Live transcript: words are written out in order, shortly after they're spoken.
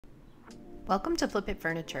Welcome to Flip It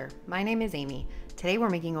Furniture. My name is Amy. Today we're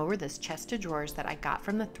making over this chest of drawers that I got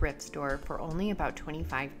from the thrift store for only about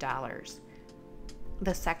 $25.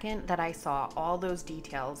 The second that I saw all those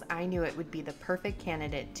details, I knew it would be the perfect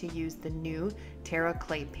candidate to use the new Terra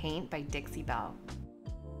Clay Paint by Dixie Belle.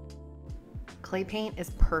 Clay paint is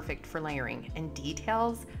perfect for layering, and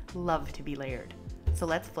details love to be layered. So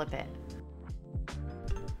let's flip it.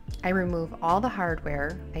 I remove all the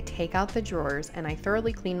hardware, I take out the drawers, and I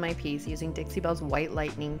thoroughly clean my piece using Dixie Belle's White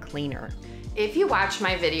Lightning Cleaner. If you watch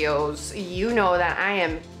my videos, you know that I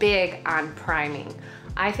am big on priming.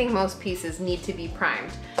 I think most pieces need to be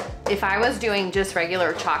primed. If I was doing just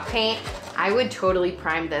regular chalk paint, I would totally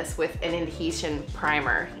prime this with an adhesion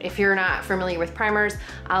primer. If you're not familiar with primers,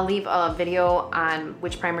 I'll leave a video on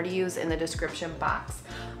which primer to use in the description box.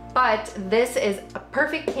 But this is a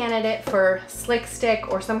perfect candidate for slick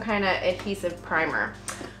stick or some kind of adhesive primer.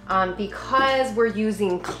 Because we're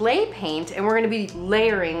using clay paint and we're gonna be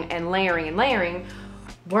layering and layering and layering,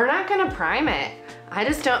 we're not gonna prime it. I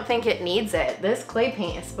just don't think it needs it. This clay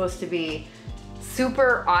paint is supposed to be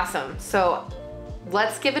super awesome. So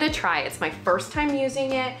let's give it a try. It's my first time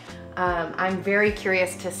using it. I'm very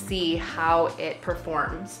curious to see how it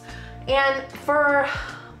performs. And for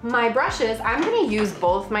my brushes, I'm gonna use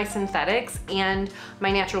both my synthetics and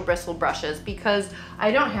my natural bristle brushes because I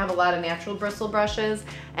don't have a lot of natural bristle brushes.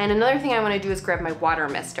 And another thing I wanna do is grab my water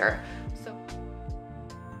mister. So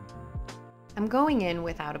I'm going in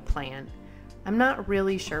without a plan. I'm not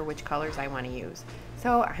really sure which colors I wanna use.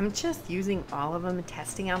 So I'm just using all of them,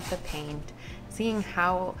 testing out the paint, seeing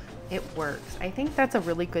how it works. I think that's a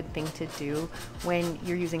really good thing to do when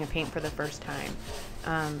you're using a paint for the first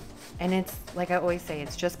time. And it's, like I always say,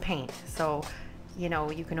 it's just paint. So, you know,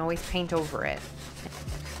 you can always paint over it.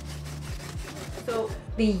 So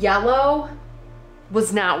the yellow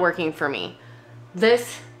was not working for me.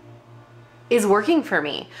 This is working for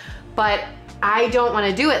me, but I don't want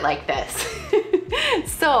to do it like this.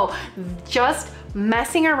 So just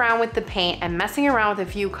messing around with the paint and messing around with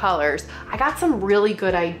a few colors, I got some really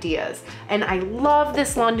good ideas. And I love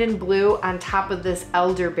this London blue on top of this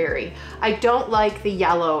elderberry. I don't like the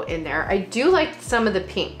yellow in there. I do like some of the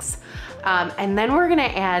pinks. And then we're gonna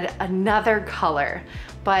add another color,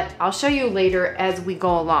 but I'll show you later as we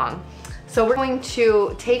go along. So we're going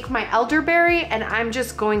to take my elderberry and I'm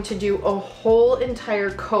just going to do a whole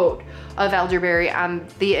entire coat of elderberry on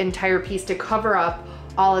the entire piece to cover up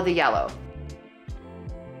all of the yellow.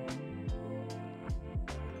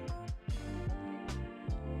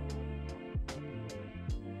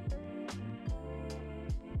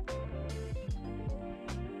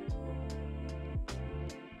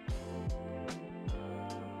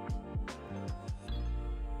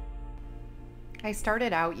 I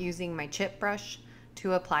started out using my chip brush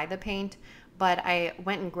to apply the paint, but I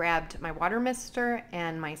went and grabbed my water mister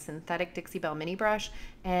and my synthetic Dixie Belle mini brush,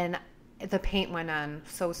 and the paint went on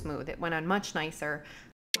so smooth. It went on much nicer.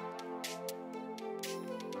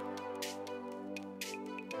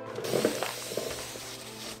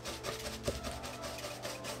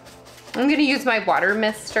 I'm gonna use my water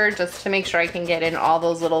mister just to make sure I can get in all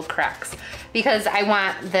those little cracks because I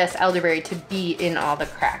want this elderberry to be in all the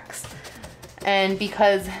cracks. And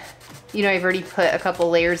because, you know, I've already put a couple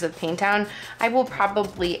layers of paint on, I will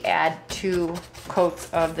probably add 2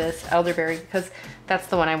 coats of this elderberry because that's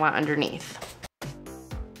the one I want underneath.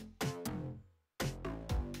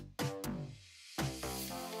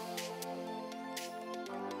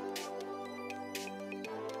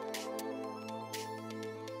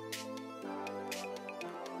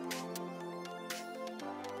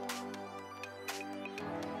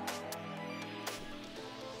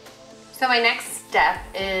 So my next step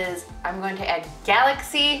is I'm going to add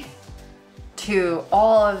Galaxy to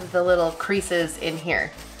all of the little creases in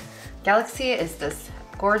here. Galaxy is this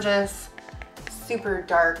gorgeous, super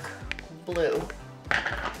dark blue.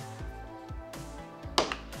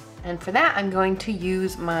 And for that, I'm going to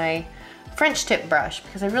use my French tip brush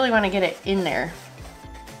because I really want to get it in there,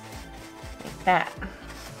 like that.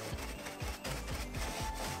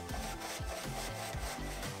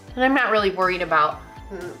 And I'm not really worried about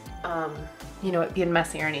you know, it being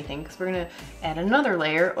messy or anything because we're gonna add another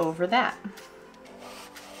layer over that.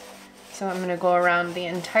 So I'm gonna go around the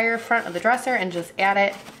entire front of the dresser and just add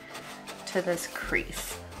it to this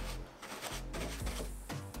crease.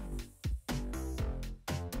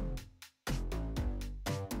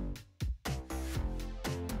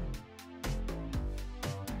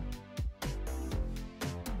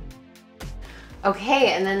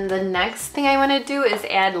 Okay, and then the next thing I want to do is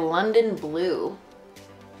add London blue.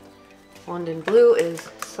 London blue is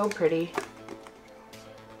so pretty.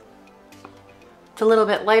 It's a little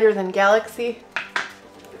bit lighter than Galaxy.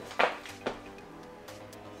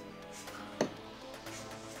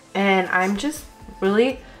 And I'm just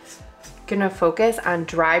really gonna focus on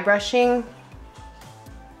dry brushing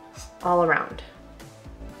all around.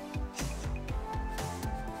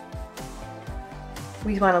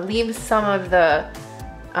 We want to leave some of the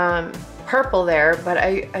purple there, but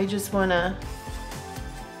I just want to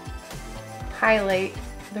highlight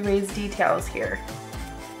the raised details here.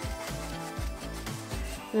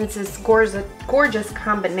 And it's this gorgeous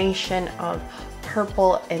combination of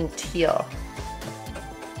purple and teal.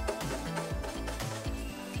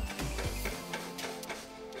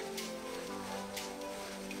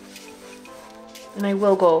 And I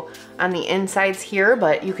will go on the insides here,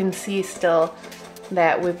 but you can see still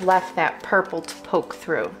that we've left that purple to poke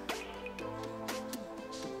through.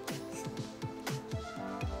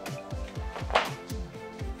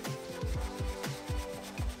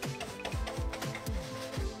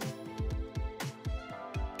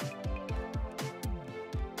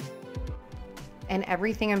 And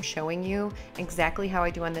everything I'm showing you, exactly how I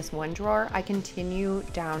do on this one drawer, I continue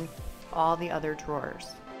down all the other drawers.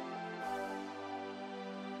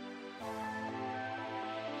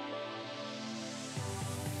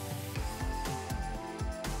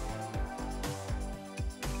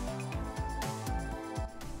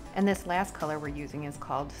 And this last color we're using is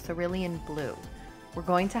called Cerulean Blue. We're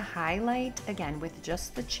going to highlight, again, with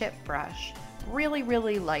just the chip brush, really,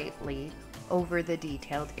 really lightly over the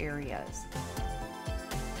detailed areas.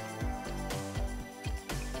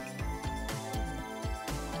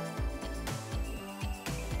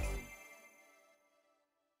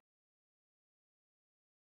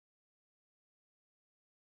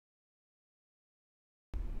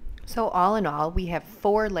 So all in all, we have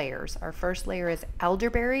 4 layers. Our first layer is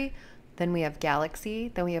Elderberry, then we have Galaxy,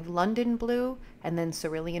 then we have London Blue, and then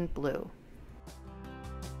Cerulean Blue.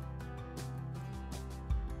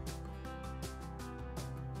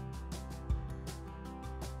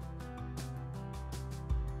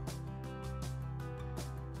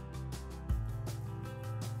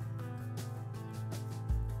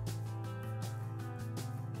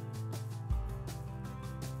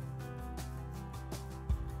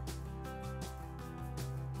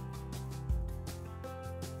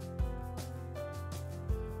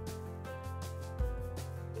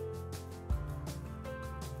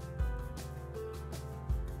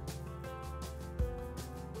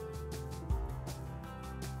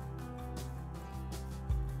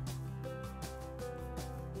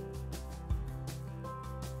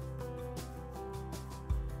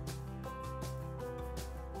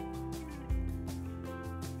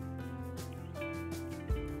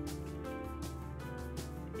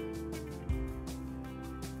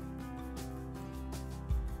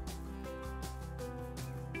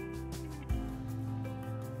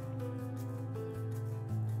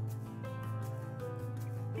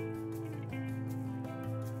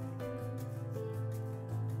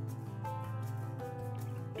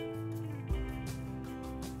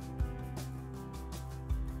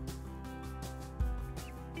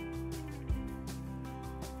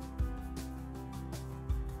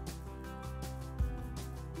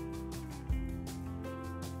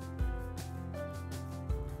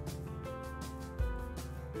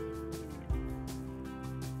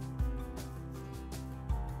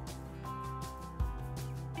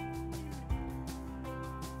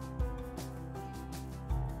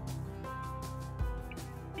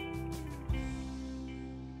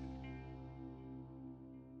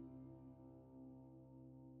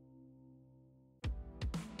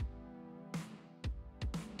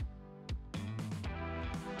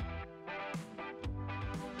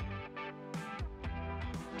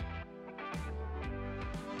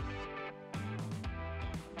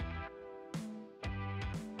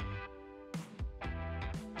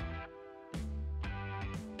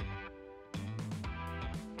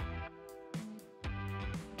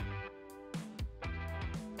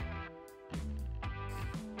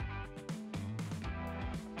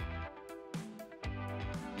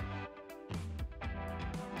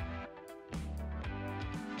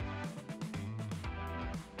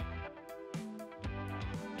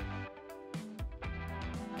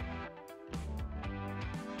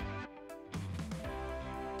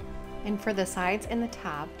 And for the sides and the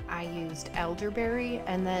top, I used Elderberry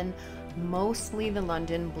and then mostly the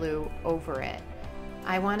London Blue over it.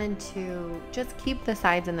 I wanted to just keep the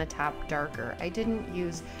sides and the top darker. I didn't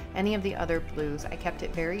use any of the other blues. I kept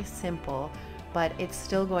it very simple, but it's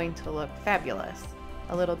still going to look fabulous.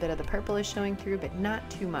 A little bit of the purple is showing through, but not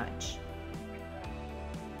too much.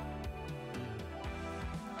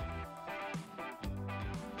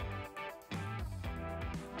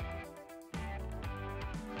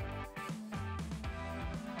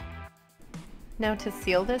 Now to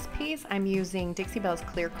seal this piece, I'm using Dixie Belle's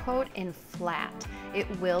Clear Coat in flat. It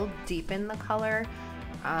will deepen the color.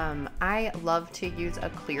 I love to use a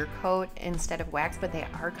clear coat instead of wax, but they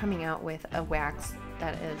are coming out with a wax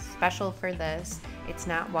that is special for this. It's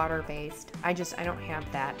not water-based. I don't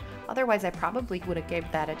have that. Otherwise, I probably would have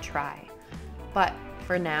gave that a try. But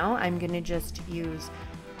for now, I'm gonna just use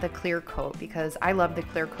the clear coat because I love the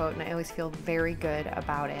clear coat and I always feel very good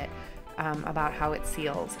about it, about how it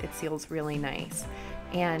seals. It seals really nice.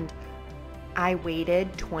 And I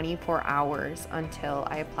waited 24 hours until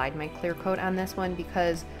I applied my clear coat on this one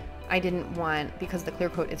because because the clear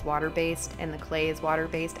coat is water-based and the clay is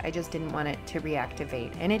water-based, I just didn't want it to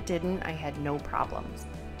reactivate. And it didn't. I had no problems.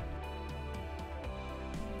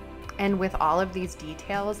 And with all of these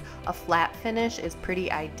details, a flat finish is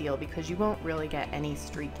pretty ideal because you won't really get any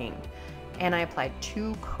streaking. And I applied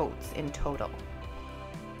 2 coats in total.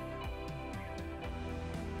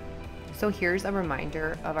 So here's a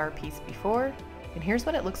reminder of our piece before, and here's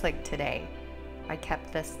what it looks like today. I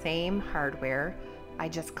kept the same hardware, I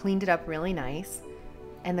just cleaned it up really nice,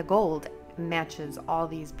 and the gold matches all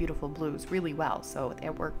these beautiful blues really well, so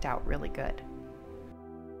it worked out really good.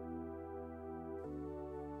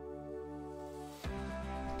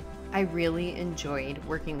 I really enjoyed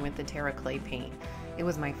working with the Terra Clay paint. It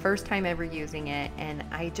was my first time ever using it and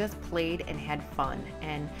I just played and had fun.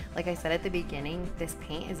 And like I said at the beginning, this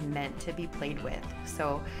paint is meant to be played with.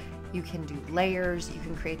 So you can do layers, you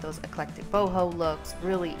can create those eclectic boho looks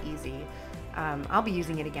really easy. I'll be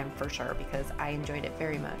using it again for sure because I enjoyed it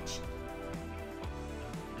very much.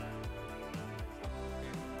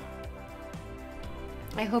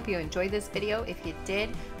 I hope you enjoyed this video. If you did,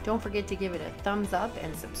 don't forget to give it a thumbs up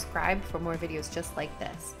and subscribe for more videos just like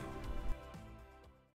this.